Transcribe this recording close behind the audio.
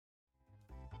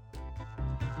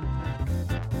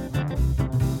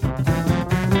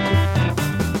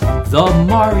The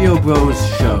Mario Bros.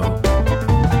 Show,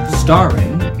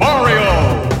 starring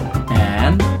Mario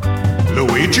and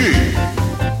Luigi.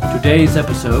 Today's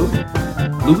episode,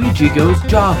 Luigi goes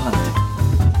job hunting.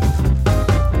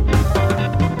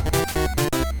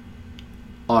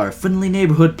 Our friendly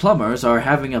neighborhood plumbers are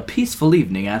having a peaceful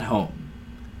evening at home.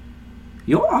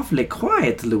 You're awfully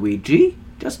quiet, Luigi.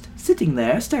 Just sitting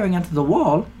there staring into the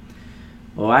wall.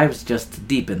 Oh, I was just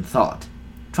deep in thought.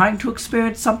 Trying to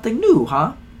experience something new,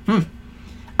 huh?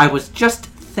 I was just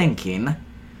thinking.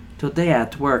 Today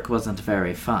at work wasn't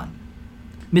very fun.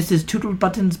 Mrs.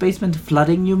 Toodlebutton's basement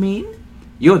flooding, you mean?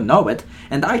 You know it,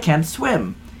 and I can't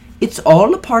swim. It's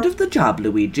all a part of the job,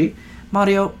 Luigi.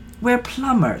 Mario, we're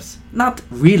plumbers, not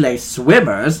relay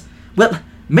swimmers. Well,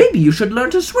 maybe you should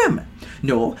learn to swim.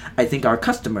 No, I think our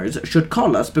customers should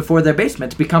call us before their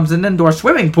basement becomes an indoor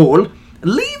swimming pool.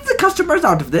 Leave the customers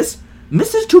out of this.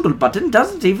 Mrs. Toodlebutton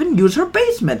doesn't even use her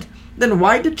basement. Then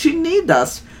why did she need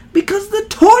us? Because the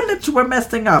toilets were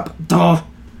messing up. Duh.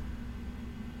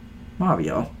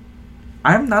 Mario,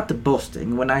 I'm not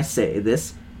boasting when I say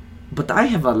this, but I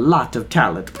have a lot of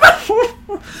talent.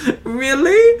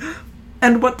 Really?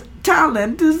 And what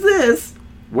talent is this?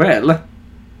 Well,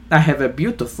 I have a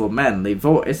beautiful manly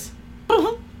voice.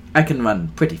 I can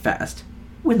run pretty fast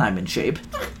when I'm in shape.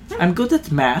 I'm good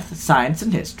at math, science,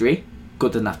 and history.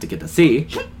 Good enough to get a C.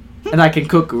 And I can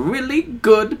cook really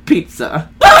good pizza.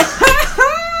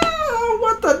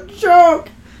 What a joke!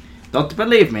 Don't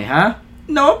believe me, huh?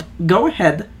 Nope, go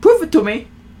ahead. Prove it to me.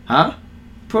 Huh?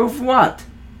 Prove what?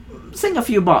 Sing a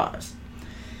few bars.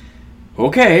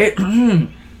 Okay.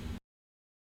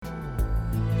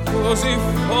 Così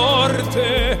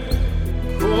forte,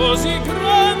 così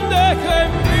grande che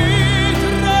mi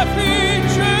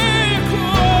trafigge il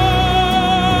cuore.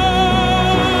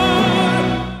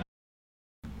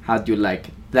 How'd you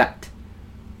like that?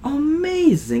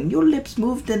 Amazing! Your lips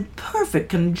moved in perfect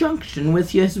conjunction with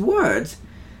his words.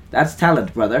 That's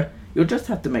talent, brother. You'll just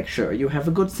have to make sure you have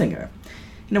a good singer.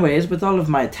 Anyways, with all of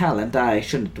my talent, I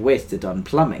shouldn't waste it on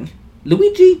plumbing.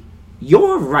 Luigi,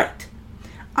 you're right.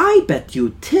 I bet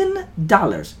you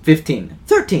 $10. 15.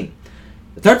 13.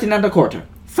 13 and a quarter.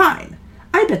 Fine.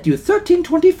 I bet you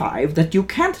 $13.25 that you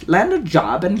can't land a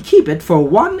job and keep it for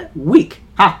 1 week.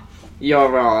 Ha!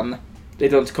 You're on. They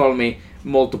don't call me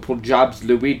multiple jobs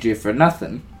Luigi for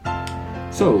nothing.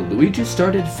 So Luigi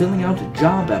started filling out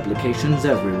job applications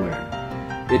everywhere.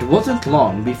 It wasn't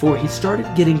long before he started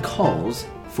getting calls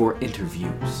for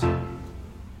interviews.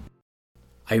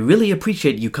 I really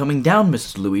appreciate you coming down,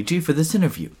 Mr. Luigi, for this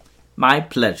interview. My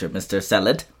pleasure, Mr.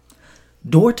 Salad.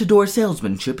 Door-to-door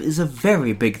salesmanship is a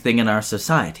very big thing in our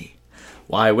society.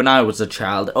 Why, when I was a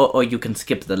child... Oh, you can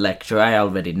skip the lecture, I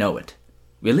already know it.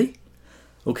 Really?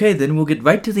 Okay, then we'll get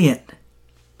right to the end.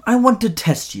 I want to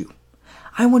test you.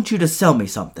 I want you to sell me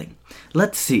something.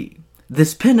 Let's see.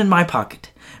 This pen in my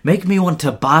pocket. Make me want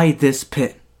to buy this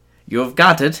pen. You've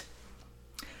got it.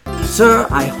 Sir,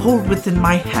 I hold within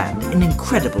my hand an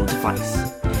incredible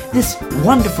device. This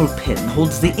wonderful pen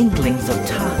holds the inklings of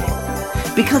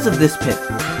time. Because of this pen,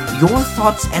 your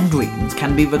thoughts and dreams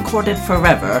can be recorded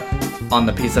forever on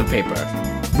the piece of paper.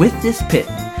 With this pen,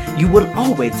 you will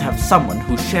always have someone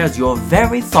who shares your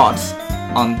very thoughts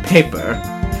on paper.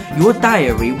 Your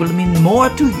diary will mean more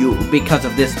to you because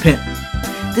of this pen.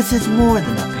 This is more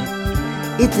than a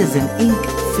pen. It is an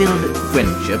ink-filled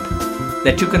friendship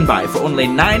that you can buy for only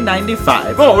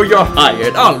 $9.95. Oh, you're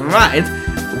hired. All right.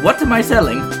 What am I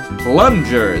selling?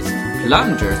 Plungers.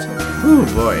 Plungers. Oh,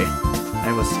 boy.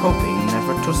 I was hoping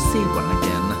never to see one again.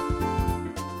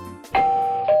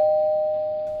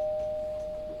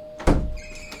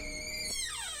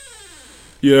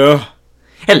 Yeah.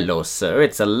 Hello, sir.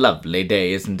 It's a lovely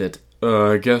day, isn't it?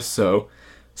 I guess so.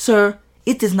 Sir,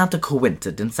 it is not a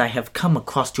coincidence I have come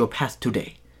across your path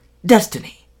today.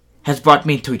 Destiny has brought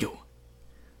me to you.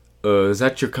 Is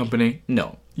that your company?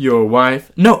 No. Your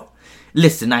wife? No.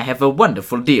 Listen, I have a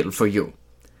wonderful deal for you.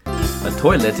 A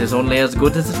toilet is only as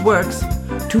good as it works.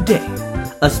 Today,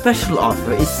 a special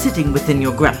offer is sitting within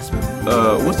your grasp.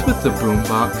 What's with the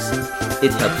boombox?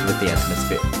 It helps with the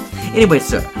atmosphere. Anyway,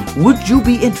 sir, would you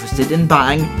be interested in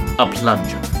buying a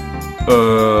plunger?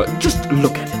 Just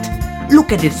look at it.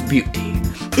 Look at its beauty.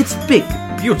 Its big,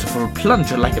 beautiful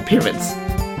plunger-like appearance.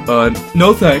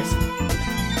 No thanks.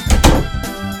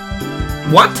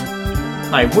 What?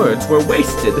 My words were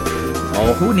wasted.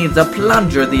 Oh, who needs a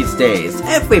plunger these days?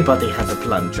 Everybody has a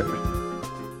plunger.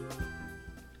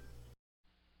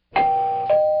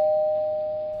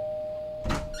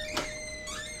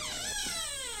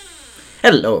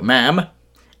 Hello, ma'am.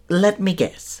 Let me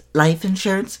guess. Life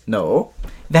insurance? No.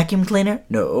 Vacuum cleaner?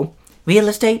 No. Real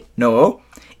estate? No.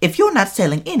 If you're not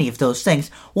selling any of those things,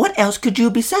 what else could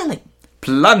you be selling?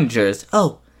 Plungers.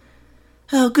 Oh,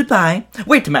 goodbye.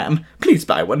 Wait, ma'am. Please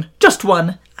buy one. Just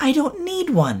one. I don't need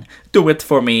one. Do it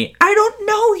for me. I don't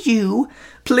know you.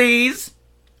 Please.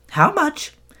 How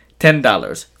much?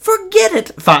 $10. Forget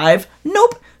it. 5.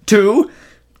 Nope. 2.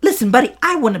 Listen, buddy,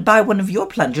 I wouldn't buy one of your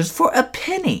plungers for a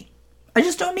penny. I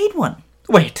just don't need one.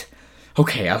 Wait.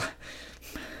 Okay,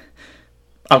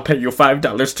 I'll pay you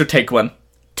 $5 to take one.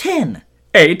 10.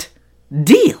 8.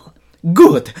 Deal.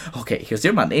 Good. Okay, here's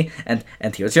your money, and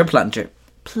here's your plunger.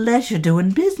 Pleasure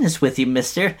doing business with you,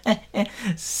 mister.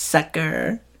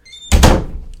 Sucker.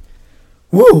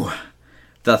 Woo!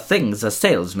 The things a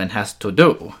salesman has to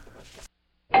do.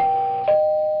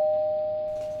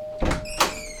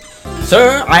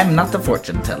 Sir, I'm not a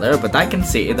fortune teller, but I can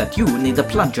see that you need a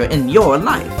plunger in your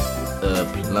life. A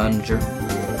plunger?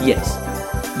 Yes.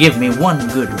 Give me one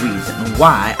good reason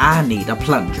why I need a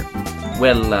plunger.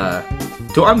 Well,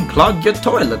 to unclog your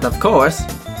toilet, of course.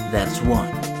 That's one.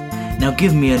 Now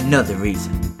give me another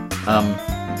reason.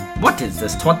 What is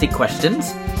this, 20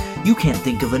 questions? You can't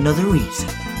think of another reason.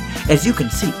 As you can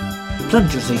see,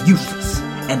 plungers are useless,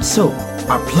 and so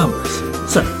are plumbers.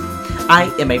 Sir,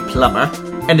 I am a plumber,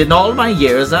 and in all my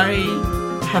years, I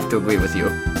have to agree with you.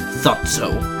 Thought so.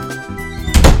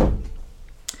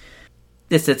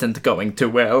 This isn't going too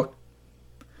well.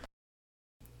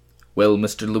 Well,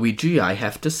 Mr. Luigi, I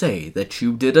have to say that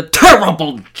you did a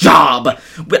terrible job!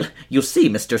 Well, you see,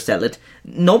 Mr. Sellet,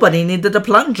 nobody needed a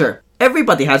plunger.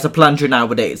 Everybody has a plunger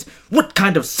nowadays. What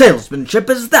kind of salesmanship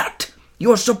is that?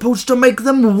 You're supposed to make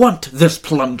them want this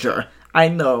plunger. I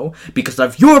know. Because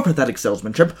of your pathetic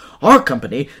salesmanship, our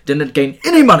company didn't gain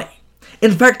any money.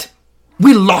 In fact,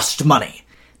 we lost money.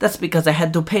 That's because I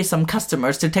had to pay some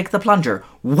customers to take the plunger.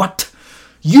 What?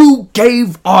 You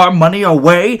gave our money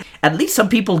away? At least some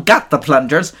people got the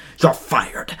plungers. You're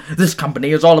fired. This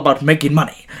company is all about making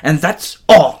money, and that's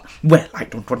all. Well, I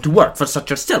don't want to work for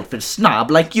such a selfish snob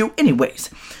like you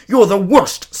anyways. You're the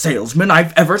worst salesman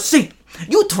I've ever seen.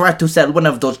 You tried to sell one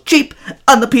of those cheap,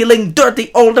 unappealing,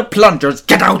 dirty old plungers.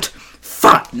 Get out!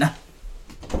 Fine.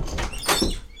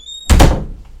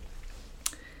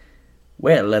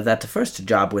 Well, that first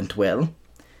job went well.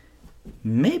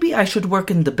 Maybe I should work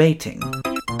in debating.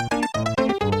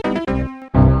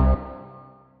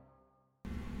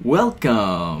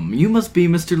 Welcome. You must be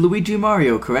Mr. Luigi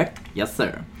Mario, correct? Yes,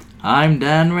 sir. I'm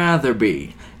Dan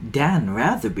Ratherby. Dan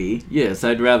Ratherby? Yes,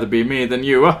 I'd rather be me than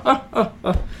you.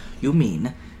 You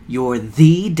mean you're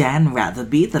the Dan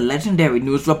Ratherby, the legendary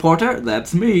news reporter?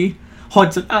 That's me. Oh,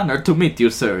 it's an honor to meet you,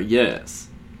 sir, yes.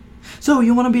 So,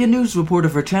 you want to be a news reporter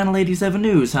for Channel 87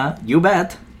 News, huh? You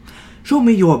bet. Show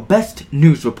me your best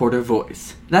news reporter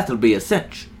voice. That'll be a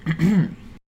cinch.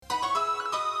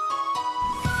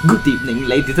 Good evening,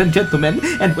 ladies and gentlemen,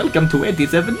 and welcome to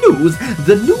 87 News,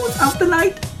 the news of the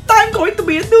night. I'm going to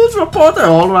be a news reporter.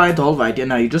 All right.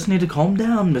 Now, you just need to calm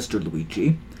down, Mr.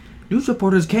 Luigi. News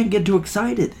reporters can't get too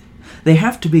excited. They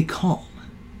have to be calm.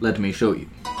 Let me show you.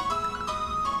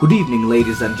 Good evening,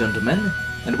 ladies and gentlemen,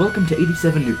 and welcome to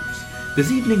 87 News. This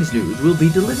evening's news will be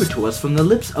delivered to us from the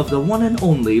lips of the one and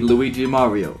only Luigi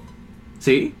Mario.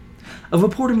 See? A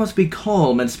reporter must be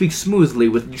calm and speak smoothly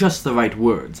with just the right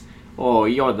words. Oh,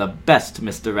 you're the best,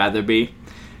 Mr. Ratherby.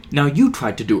 Now you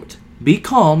try to do it. Be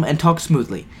calm and talk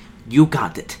smoothly. You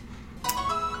got it.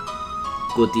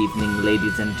 Good evening,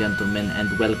 ladies and gentlemen,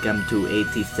 and welcome to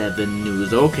 87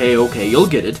 News. Okay, you'll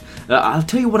get it. I'll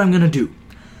tell you what I'm gonna do.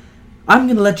 I'm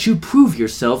gonna let you prove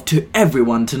yourself to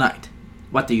everyone tonight.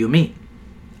 What do you mean?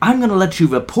 I'm gonna let you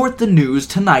report the news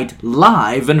tonight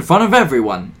live in front of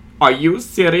everyone. Are you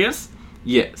serious?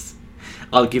 Yes.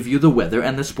 I'll give you the weather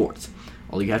and the sports.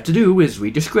 All you have to do is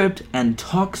read your script and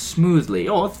talk smoothly.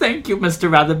 Oh, thank you, Mr.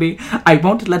 Ratherby. I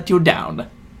won't let you down.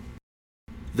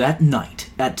 That night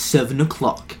at 7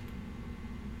 o'clock.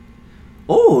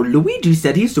 Oh, Luigi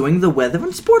said he's doing the weather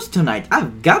and sports tonight.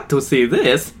 I've got to see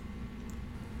this.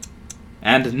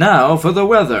 And now for the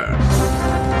weather.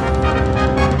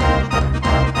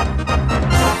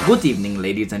 Good evening,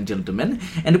 ladies and gentlemen,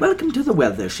 and welcome to the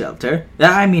weather shelter.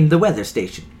 The weather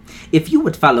station. If you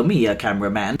would follow me,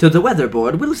 cameraman, to the weather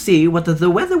board, we'll see what the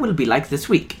weather will be like this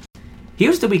week.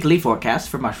 Here's the weekly forecast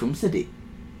for Mushroom City.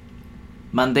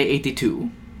 Monday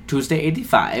 82, Tuesday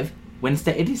 85,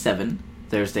 Wednesday 87,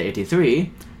 Thursday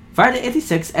 83, Friday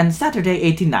 86, and Saturday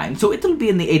 89. So it'll be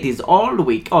in the 80s all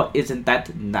week. Oh, isn't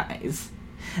that nice?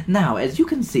 Now, as you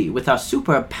can see with our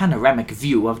super panoramic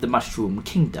view of the Mushroom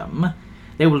Kingdom,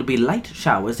 there will be light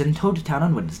showers in Toad Town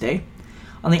on Wednesday.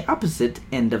 On the opposite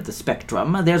end of the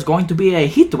spectrum, there's going to be a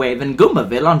heat wave in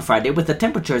Goombaville on Friday with the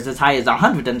temperatures as high as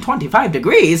 125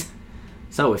 degrees.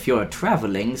 So if you're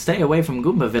traveling, stay away from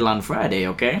Goombaville on Friday,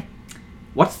 okay?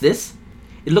 What's this?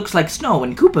 It looks like snow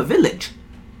in Koopa Village.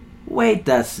 Wait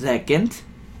a second.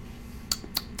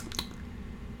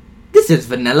 This is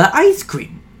vanilla ice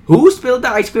cream. Who spilled the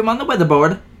ice cream on the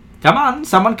weatherboard? Come on,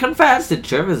 someone confess. It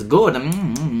sure is good.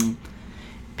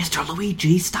 Mr.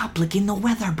 Luigi, stop licking the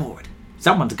weatherboard.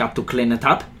 Someone's got to clean it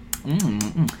up.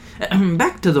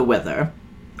 Back to the weather.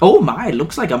 Oh my,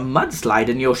 looks like a mudslide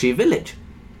in Yoshi Village.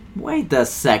 Wait a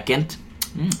second.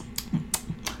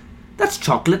 That's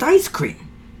chocolate ice cream.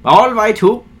 All right,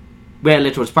 who? Well,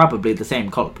 it was probably the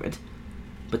same culprit.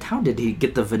 But how did he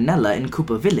get the vanilla in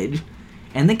Koopa Village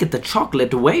and then get the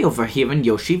chocolate way over here in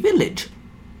Yoshi Village?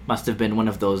 Must have been one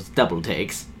of those double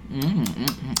takes.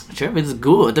 Sure is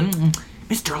good.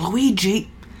 Mr. Luigi,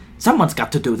 someone's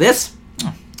got to do this.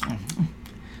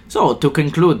 So, to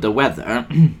conclude the weather...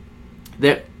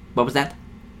 There... What was that?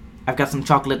 I've got some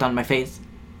chocolate on my face.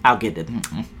 I'll get it.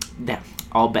 There.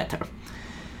 All better.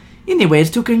 Anyways,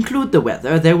 to conclude the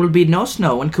weather, there will be no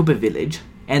snow in Koopa Village,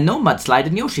 and no mudslide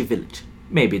in Yoshi Village.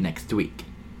 Maybe next week.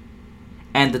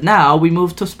 And now we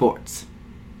move to sports.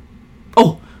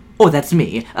 Oh, that's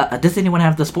me. Does anyone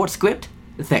have the sports script?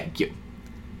 Thank you.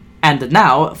 And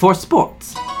now for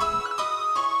sports.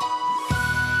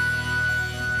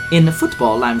 In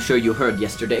football, I'm sure you heard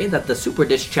yesterday that the Super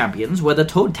Dish champions were the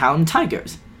Toad Town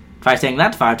Tigers. Try saying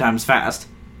that 5 times fast.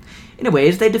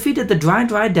 Anyways, they defeated the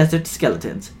Dry Desert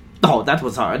Skeletons. Oh, that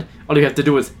was hard. All you have to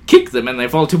do is kick them and they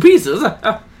fall to pieces.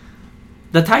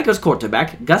 The Tigers'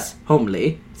 quarterback, Gus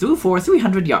Homley, threw for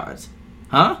 300 yards.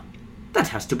 Huh? That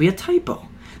has to be a typo.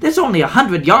 There's only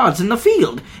 100 yards in the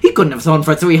field. He couldn't have thrown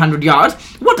for 300 yards.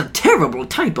 What a terrible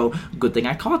typo. Good thing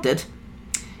I caught it.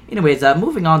 Anyways,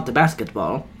 moving on to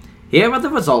basketball. Here are the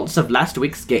results of last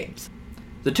week's games.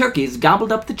 The turkeys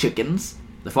gobbled up the chickens.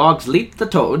 The frogs leaped the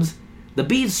toads. The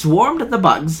bees swarmed the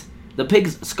bugs. The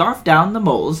pigs scarfed down the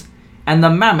moles. And the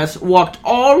mammoths walked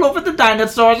all over the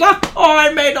dinosaurs. Oh,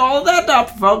 I made all that up,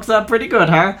 folks. Pretty good,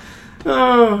 huh?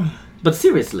 But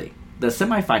seriously, the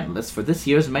semifinalists for this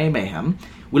year's May Mayhem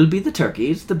will be the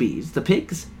turkeys, the bees, the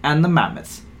pigs, and the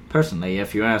mammoths. Personally,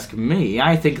 if you ask me,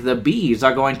 I think the bees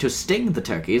are going to sting the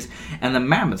turkeys, and the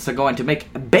mammoths are going to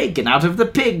make bacon out of the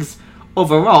pigs.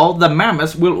 Overall, the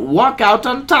mammoths will walk out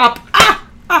on top.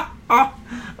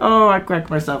 Oh, I cracked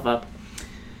myself up.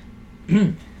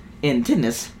 In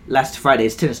tennis, last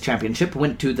Friday's tennis championship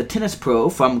went to the tennis pro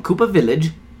from Koopa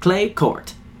Village, Clay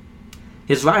Court.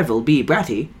 His rival, B.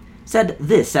 Bratty, said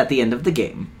this at the end of the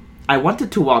game. I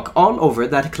wanted to walk all over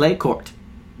that clay court.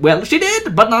 Well, she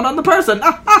did, but not on the person.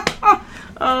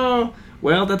 Oh,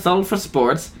 well, that's all for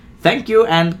sports. Thank you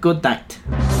and good night.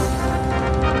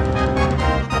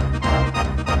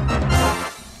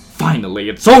 Finally,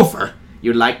 it's over.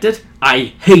 You liked it?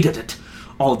 I hated it.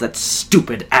 All that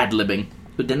stupid ad-libbing.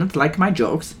 You didn't like my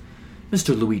jokes?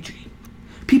 Mr. Luigi,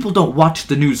 people don't watch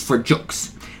the news for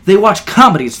jokes. They watch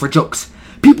comedies for jokes.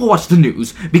 People watch the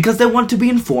news because they want to be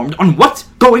informed on what's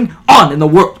going on in the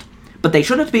world. But they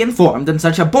shouldn't be informed in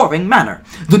such a boring manner.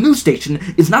 The news station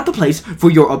is not the place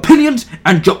for your opinions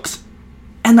and jokes.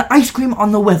 And the ice cream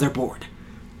on the weatherboard.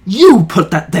 You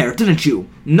put that there, didn't you?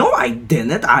 No, I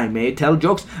didn't. I may tell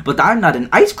jokes, but I'm not an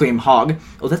ice cream hog.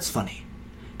 Oh, that's funny.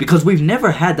 Because we've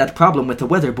never had that problem with the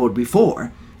weatherboard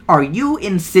before. Are you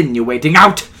insinuating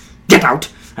out? Get out!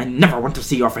 I never want to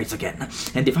see your face again.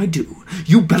 And if I do,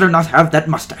 you better not have that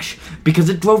mustache, because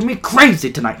it drove me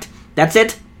crazy tonight. That's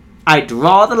it. I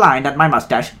draw the line at my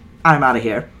mustache. I'm out of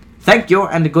here. Thank you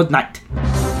and good night.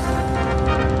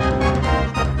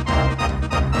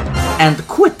 And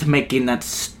quit making that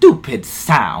stupid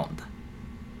sound.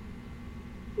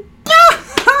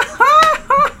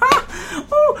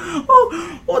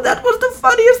 Oh, that was the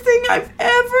funniest thing I've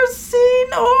ever seen.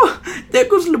 Oh, there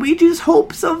goes Luigi's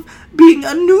hopes of being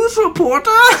a news reporter.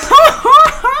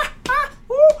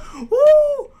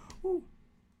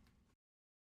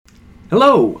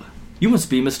 Hello, you must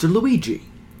be Mr. Luigi.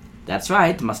 That's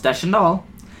right, mustache and all.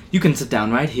 You can sit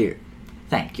down right here.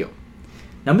 Thank you.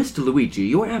 Now, Mr. Luigi,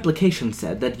 your application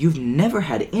said that you've never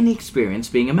had any experience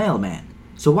being a mailman.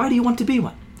 So why do you want to be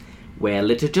one?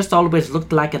 Well, it just always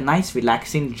looked like a nice,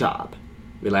 relaxing job.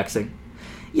 Relaxing?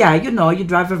 Yeah, you know, you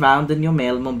drive around in your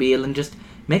mailmobile and just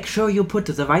make sure you put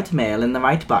the right mail in the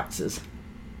right boxes.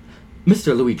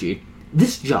 Mr. Luigi,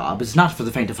 this job is not for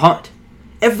the faint of heart.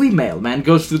 Every mailman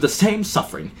goes through the same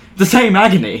suffering, the same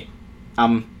agony.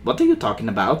 What are you talking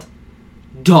about?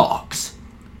 Dogs.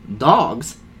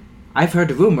 Dogs? I've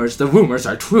heard rumors. The rumors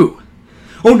are true.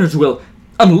 Owners will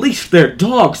unleash their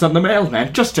dogs on the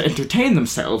mailman just to entertain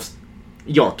themselves.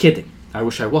 You're kidding. I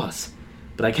wish I was.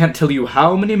 But I can't tell you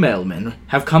how many mailmen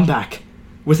have come back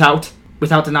Without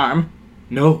an arm?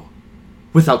 No.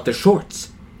 Without the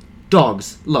shorts.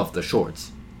 Dogs love the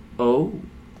shorts. Oh.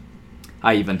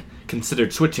 I even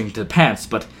considered switching to pants,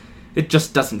 but it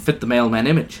just doesn't fit the mailman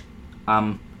image.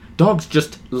 Dogs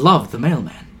just love the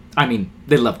mailman. I mean,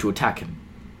 they love to attack him.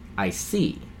 I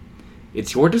see.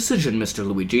 It's your decision, Mr.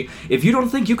 Luigi. If you don't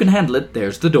think you can handle it,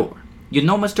 there's the door. You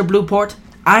know, Mr. Blueport,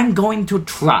 I'm going to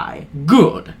try.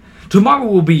 Good. Tomorrow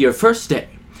will be your first day.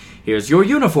 Here's your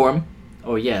uniform.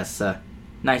 Oh, yes,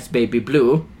 nice baby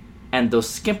blue. And those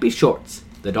skimpy shorts.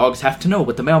 The dogs have to know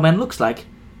what the mailman looks like.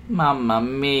 Mamma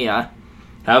mia.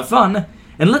 Have fun,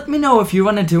 and let me know if you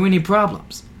run into any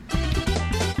problems.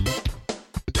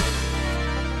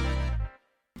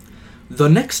 The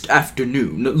next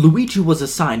afternoon, Luigi was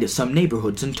assigned some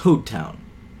neighborhoods in Toad Town.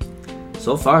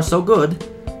 So far, so good.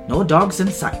 No dogs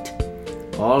in sight.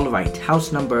 All right,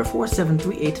 house number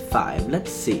 47385.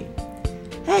 Let's see.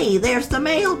 Hey, there's the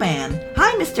mailman.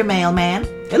 Hi, Mr. Mailman.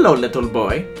 Hello, little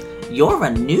boy. You're a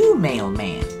new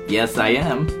mailman. Yes, I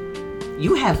am.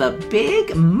 You have a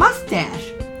big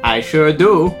mustache. I sure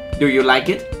do. Do you like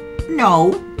it?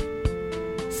 No.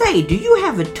 Say, do you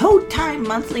have a Toad Time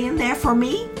monthly in there for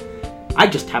me? I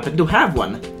just happen to have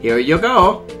one. Here you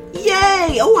go.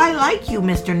 Yay! Oh, I like you,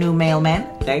 Mr. New Mailman.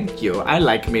 Thank you. I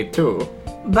like me too.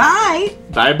 Bye.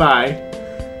 Bye-bye.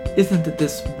 Isn't it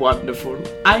this wonderful?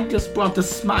 I just brought a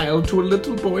smile to a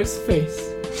little boy's face.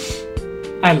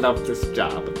 I love this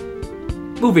job.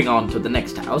 Moving on to the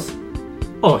next house.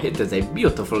 Oh, it is a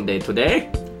beautiful day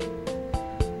today.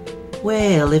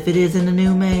 Well, if it isn't a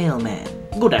new mailman.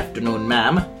 Good afternoon,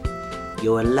 ma'am.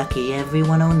 You're lucky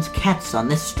everyone owns cats on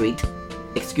this street.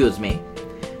 Excuse me.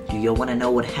 Do you want to know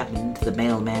what happened to the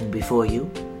mailman before you?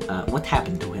 What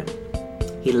happened to him?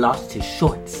 He lost his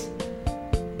shorts.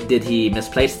 Did he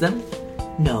misplace them?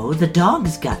 No, the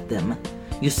dogs got them.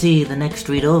 You see, the next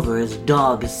street over is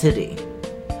Dog City.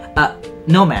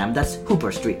 No, ma'am, that's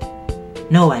Hooper Street.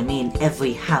 No, I mean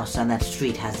every house on that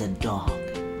street has a dog.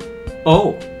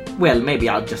 Oh, well, maybe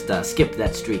I'll just skip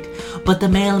that street. But the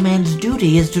mailman's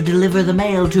duty is to deliver the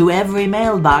mail to every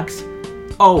mailbox.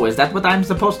 Oh, is that what I'm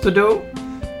supposed to do?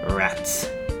 Rats.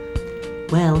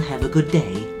 Well, have a good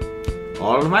day.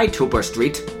 All right, Hooper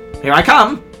Street. Here I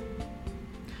come.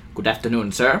 Good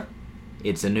afternoon, sir.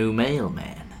 It's a new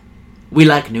mailman. We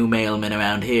like new mailmen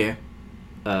around here.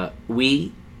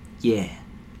 We? Yeah,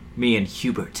 me and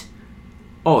Hubert.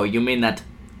 Oh, you mean that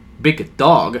big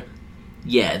dog?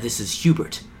 Yeah, this is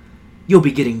Hubert. You'll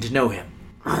be getting to know him.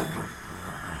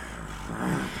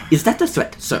 Is that a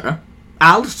threat, sir?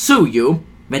 I'll sue you.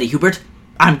 Ready, Hubert?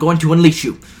 I'm going to unleash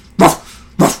you.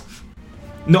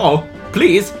 No,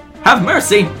 please, have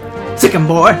mercy. Sick 'em,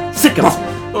 boy, sick 'em.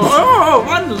 Oh,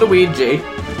 run, Luigi.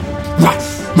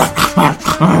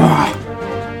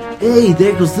 Hey,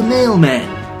 there goes the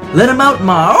mailman. Let him out,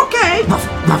 Ma. Okay.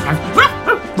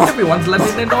 Everyone's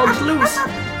letting their dogs loose.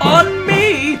 On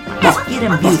me. Get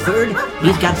him, Buford.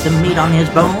 He's got some meat on his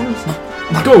bones.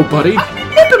 Go, buddy.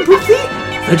 Nip him, Poofy.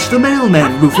 Fetch the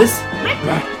mailman, Rufus.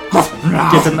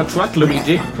 Get in the truck,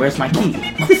 Luigi. Where's my key?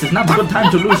 This is not a good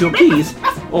time to lose your keys.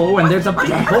 Oh, and there's a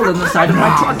big hole in the side of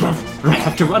my truck. I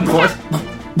have to run for it.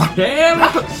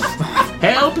 Help!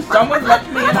 Help! Someone let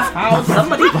me in a house.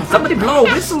 Somebody blow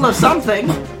a whistle or something.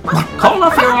 Call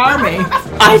off your army.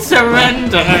 I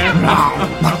surrender.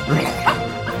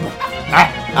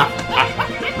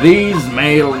 These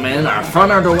mailmen are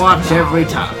funner to watch every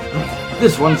time.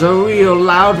 This one's a real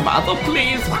loud mouth. Oh,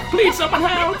 please, someone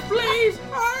help, please.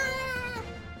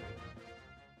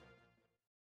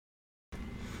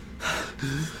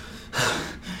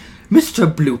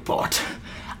 Mr. Blueport,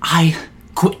 I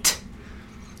quit.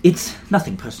 It's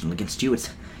nothing personal against you.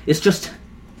 It's just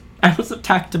I was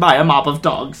attacked by a mob of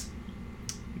dogs.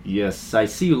 Yes, I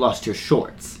see you lost your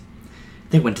shorts.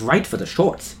 They went right for the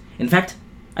shorts. In fact,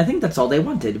 I think that's all they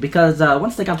wanted, because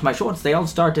once they got to my shorts, they all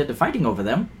started fighting over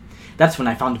them. That's when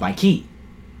I found my key.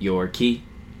 Your key?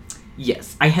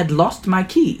 Yes, I had lost my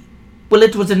key. Well,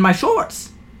 it was in my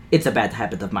shorts. It's a bad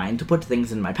habit of mine to put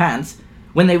things in my pants.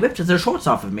 When they ripped their shorts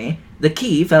off of me, the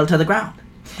key fell to the ground.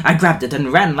 I grabbed it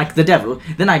and ran like the devil.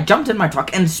 Then I jumped in my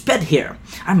truck and sped here.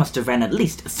 I must have ran at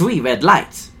least 3 red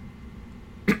lights.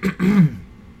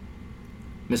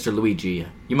 Mr. Luigi,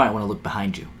 you might want to look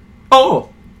behind you. Oh,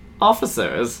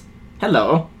 officers.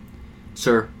 Hello.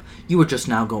 Sir, you were just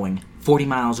now going 40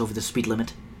 miles over the speed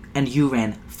limit, and you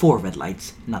ran 4 red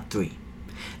lights, not 3.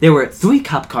 There were 3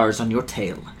 cop cars on your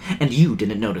tail, and you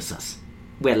didn't notice us.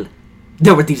 Well,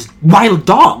 there were these wild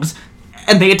dogs,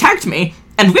 and they attacked me,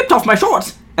 and ripped off my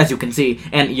shorts, as you can see,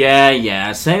 and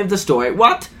yeah, save the story.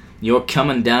 What? You're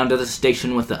coming down to the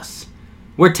station with us.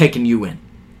 We're taking you in.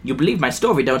 You believe my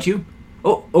story, don't you?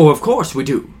 Oh, of course we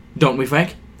do. Don't we,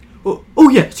 Frank? Oh,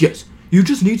 yes. You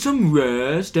just need some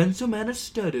rest and some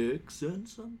anesthetics and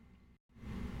some...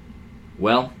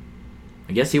 Well,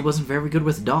 I guess he wasn't very good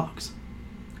with dogs.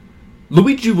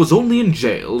 Luigi was only in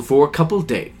jail for a couple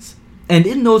days, and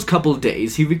in those couple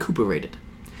days he recuperated.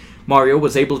 Mario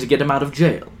was able to get him out of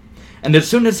jail, and as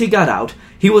soon as he got out,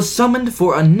 he was summoned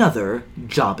for another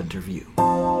job interview.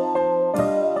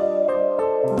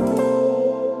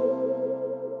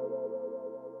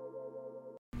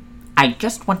 I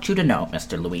just want you to know,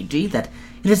 Mr. Luigi, that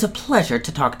it is a pleasure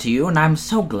to talk to you, and I'm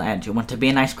so glad you want to be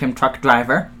an ice cream truck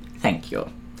driver. Thank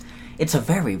you. It's a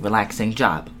very relaxing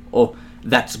job. Oh,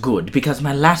 that's good, because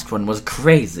my last one was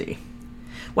crazy.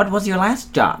 What was your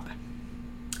last job?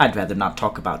 I'd rather not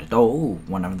talk about it. Oh,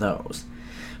 one of those.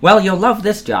 Well, you'll love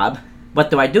this job.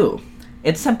 What do I do?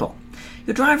 It's simple.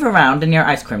 You drive around in your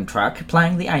ice cream truck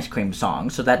playing the ice cream song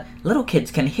so that little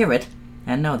kids can hear it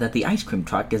and know that the ice cream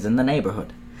truck is in the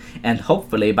neighborhood. And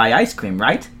hopefully buy ice cream,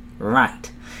 right?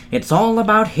 Right. It's all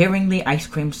about hearing the ice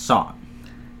cream song.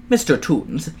 Mr.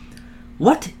 Toons,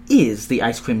 what is the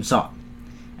ice cream song?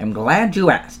 I'm glad you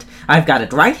asked. I've got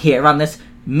it right here on this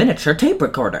miniature tape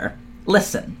recorder.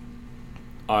 Listen.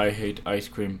 I hate ice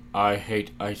cream. I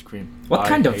hate ice cream. What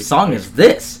kind of song is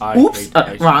this? Oops,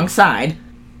 wrong side.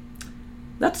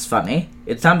 That's funny.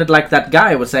 It sounded like that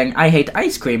guy was saying, I hate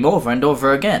ice cream over and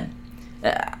over again.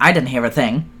 I didn't hear a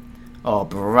thing. Oh,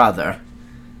 brother.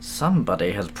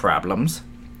 Somebody has problems.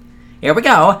 Here we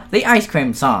go, the ice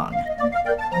cream song.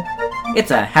 It's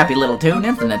a happy little tune,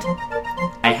 isn't it?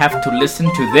 I have to listen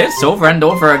to this over and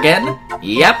over again?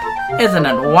 Yep, isn't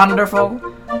it wonderful?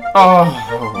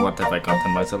 Oh, what have I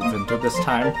gotten myself into this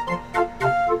time?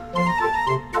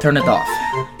 Turn it off.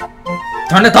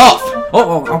 Turn it off!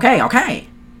 Oh, okay.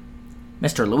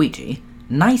 Mr. Luigi,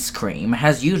 Nice Cream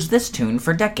has used this tune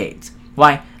for decades.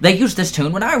 Why, they used this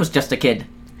tune when I was just a kid.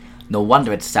 No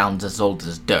wonder it sounds as old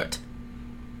as dirt.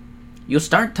 You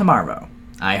start tomorrow.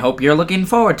 I hope you're looking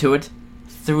forward to it.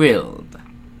 Thrilled.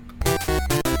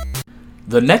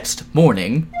 The next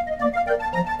morning...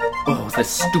 Oh, this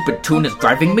stupid tune is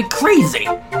driving me crazy.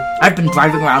 I've been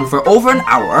driving around for over an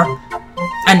hour,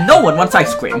 and no one wants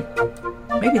ice cream.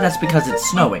 Maybe that's because it's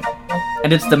snowing.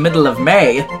 And it's the middle of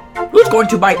May. Who's going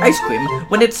to buy ice cream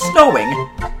when it's snowing?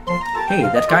 Hey,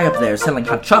 that guy up there selling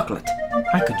hot chocolate.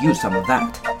 I could use some of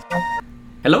that.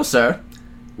 Hello, sir.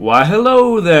 Why,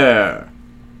 hello there.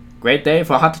 Great day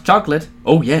for hot chocolate.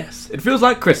 Oh, yes. It feels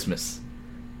like Christmas.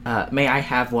 May I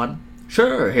have one?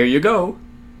 Sure, here you go.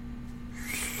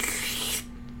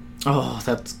 Oh,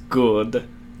 that's good.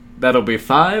 That'll be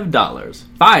 $5.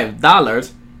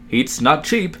 $5? Heat's not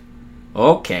cheap.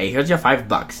 Okay, here's your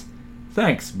 $5.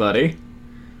 Thanks, buddy.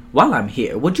 While I'm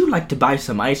here, would you like to buy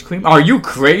some ice cream? Are you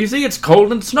crazy? It's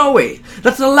cold and snowy.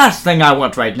 That's the last thing I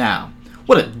want right now.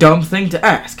 What a dumb thing to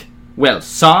ask. Well,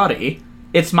 sorry.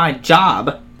 It's my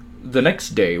job. The next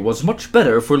day was much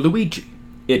better for Luigi.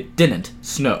 It didn't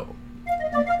snow.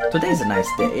 Today's a nice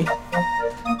day.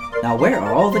 Now where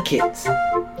are all the kids?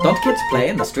 Don't kids play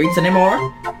in the streets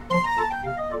anymore?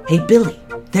 Hey, Billy,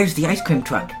 there's the ice cream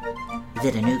truck. Is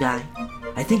it a new guy?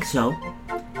 I think so.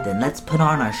 Then let's put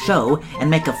on our show and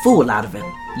make a fool out of him.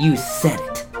 You said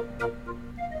it.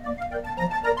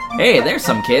 Hey, there's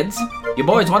some kids. You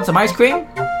boys want some ice cream?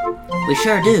 We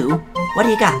sure do. What do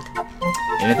you got?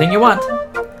 Anything you want.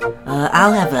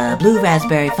 I'll have a blue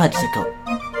raspberry fudgesicle.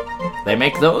 They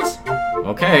make those?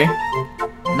 Okay.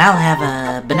 And I'll have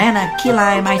a banana key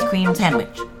lime ice cream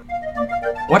sandwich.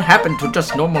 What happened to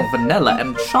just normal vanilla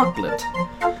and chocolate?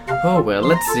 Oh, well,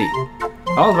 let's see.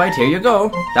 All right, here you go.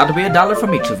 That'll be $1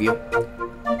 from each of you.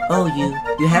 Oh,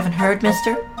 you haven't heard,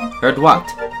 mister? Heard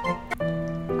what?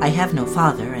 I have no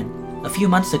father, and a few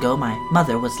months ago my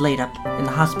mother was laid up in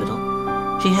the hospital.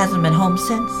 She hasn't been home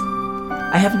since.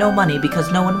 I have no money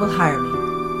because no one will hire me.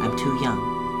 I'm too young.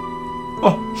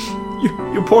 Oh,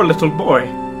 you poor little boy.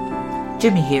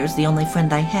 Jimmy here's the only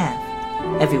friend I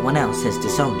have. Everyone else has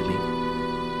disowned me.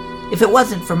 If it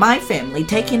wasn't for my family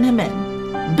taking him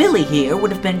in, Billy here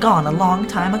would have been gone a long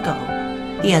time ago.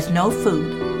 He has no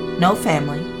food, no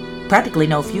family, practically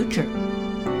no future,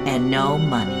 and no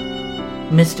money.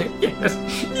 Mister?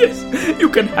 Yes, you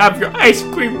can have your ice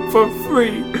cream for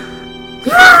free.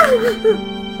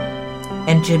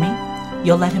 And Jimmy,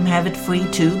 you'll let him have it free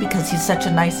too because he's such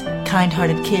a nice,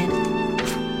 kind-hearted kid?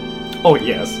 Oh,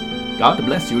 yes. God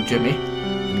bless you, Jimmy.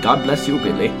 And God bless you,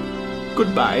 Billy.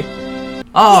 Goodbye.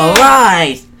 All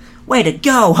right! Way to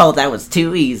go! Oh, that was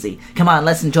too easy. Come on,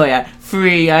 let's enjoy our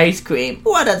free ice cream.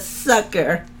 What a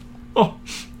sucker! Oh,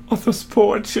 those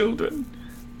poor children.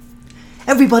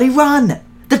 Everybody run!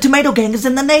 The tomato gang is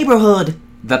in the neighborhood.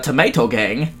 The tomato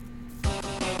gang?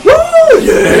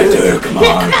 Come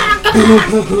on.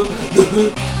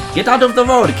 Get out of the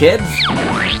road, kids!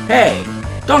 Hey,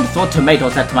 don't throw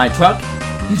tomatoes at my truck.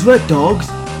 He's right, dogs.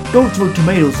 Don't throw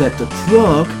tomatoes at the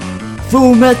truck.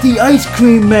 Throw them at the ice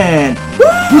cream man.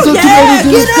 Put the tomatoes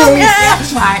in his face.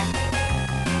 That's right.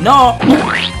 No.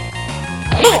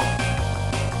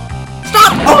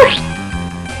 Stop! Oh!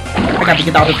 I got to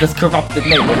get out of this corrupted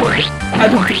neighborhood. I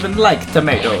don't even like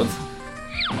tomatoes.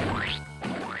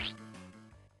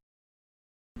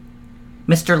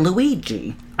 Mr.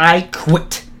 Luigi, I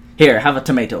quit. Here, have a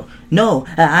tomato. no,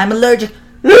 I'm allergic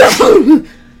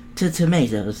to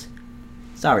tomatoes.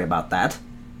 Sorry about that.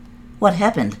 What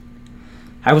happened?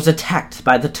 I was attacked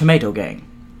by the tomato gang.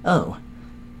 Oh,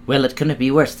 well, it couldn't be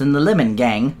worse than the lemon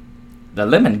gang. The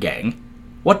lemon gang?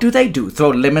 What do they do? Throw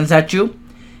lemons at you?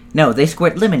 No, they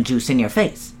squirt lemon juice in your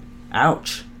face.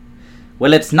 Ouch.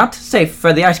 Well, it's not safe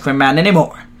for the ice cream man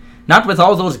anymore. Not with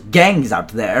all those gangs out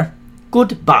there.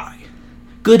 Goodbye.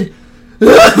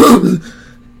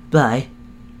 Bye.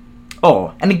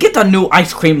 Oh, and get a new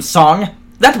ice cream song.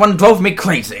 That one drove me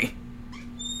crazy.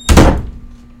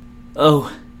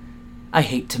 Oh, I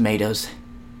hate tomatoes.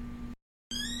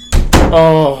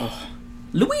 Oh.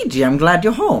 Luigi, I'm glad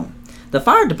you're home. The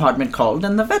fire department called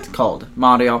and the vet called.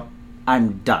 Mario,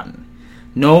 I'm done.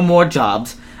 No more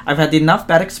jobs. I've had enough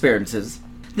bad experiences.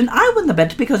 Then I win the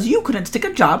bet because you couldn't stick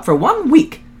a job for 1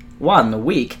 week. 1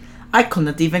 week? I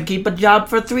couldn't even keep a job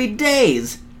for 3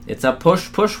 days. It's a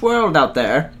push world out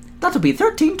there. That'll be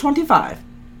 $13.25.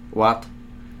 What?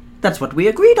 That's what we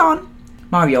agreed on.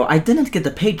 Mario, I didn't get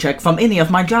a paycheck from any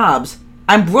of my jobs.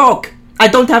 I'm broke. I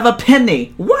don't have a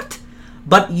penny. What?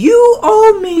 But you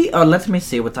owe me... Oh, let me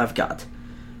see what I've got.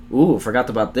 Ooh, forgot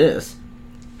about this.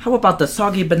 How about the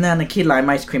soggy banana key lime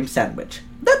ice cream sandwich?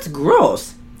 That's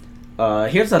gross.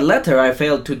 Here's a letter I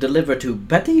failed to deliver to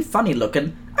Betty Funny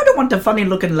Looking. I don't want a funny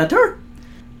looking letter.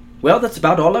 Well, that's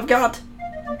about all I've got.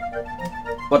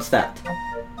 What's that?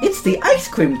 It's the ice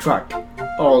cream truck.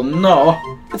 Oh no,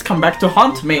 it's come back to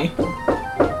haunt me.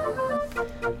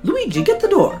 Luigi, get the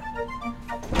door.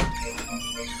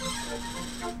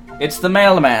 It's the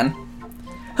mailman.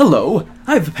 Hello,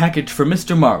 I have a package for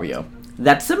Mr. Mario.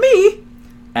 That's me.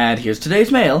 And here's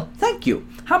today's mail. Thank you.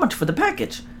 How much for the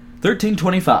package?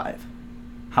 $13.25.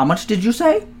 How much did you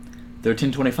say?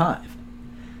 $13.25.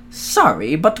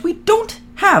 Sorry, but we don't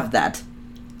have that.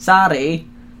 Sorry.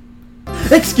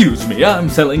 Excuse me, I'm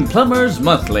selling Plumbers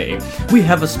Monthly. We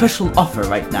have a special offer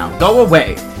right now. Go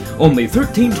away. Only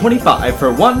 $13.25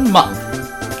 for 1 month.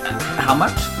 How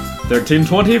much?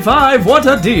 $13.25. What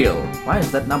a deal. Why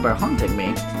is that number haunting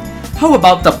me? How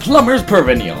about the Plumber's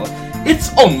Perennial?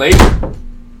 It's only...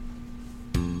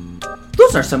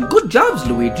 Those are some good jobs,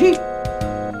 Luigi.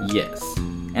 Yes,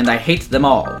 and I hate them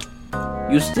all.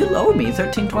 You still owe me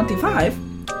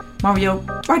 $13.25. Mario,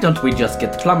 why don't we just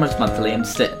get Plumbers Monthly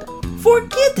instead?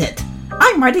 Forget it!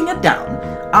 I'm writing it down.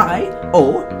 I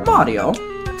owe Mario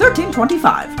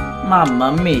 $13.25.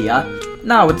 Mamma mia.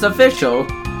 Now it's official.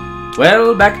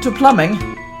 Well, back to plumbing.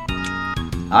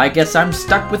 I guess I'm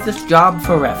stuck with this job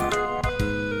forever.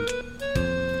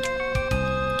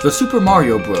 The Super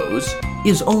Mario Bros.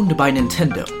 Is owned by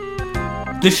Nintendo.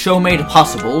 This show made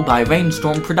possible by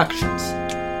Rainstorm Productions.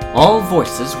 All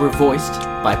voices were voiced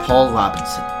by Paul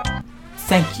Robinson.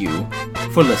 Thank you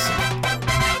for listening.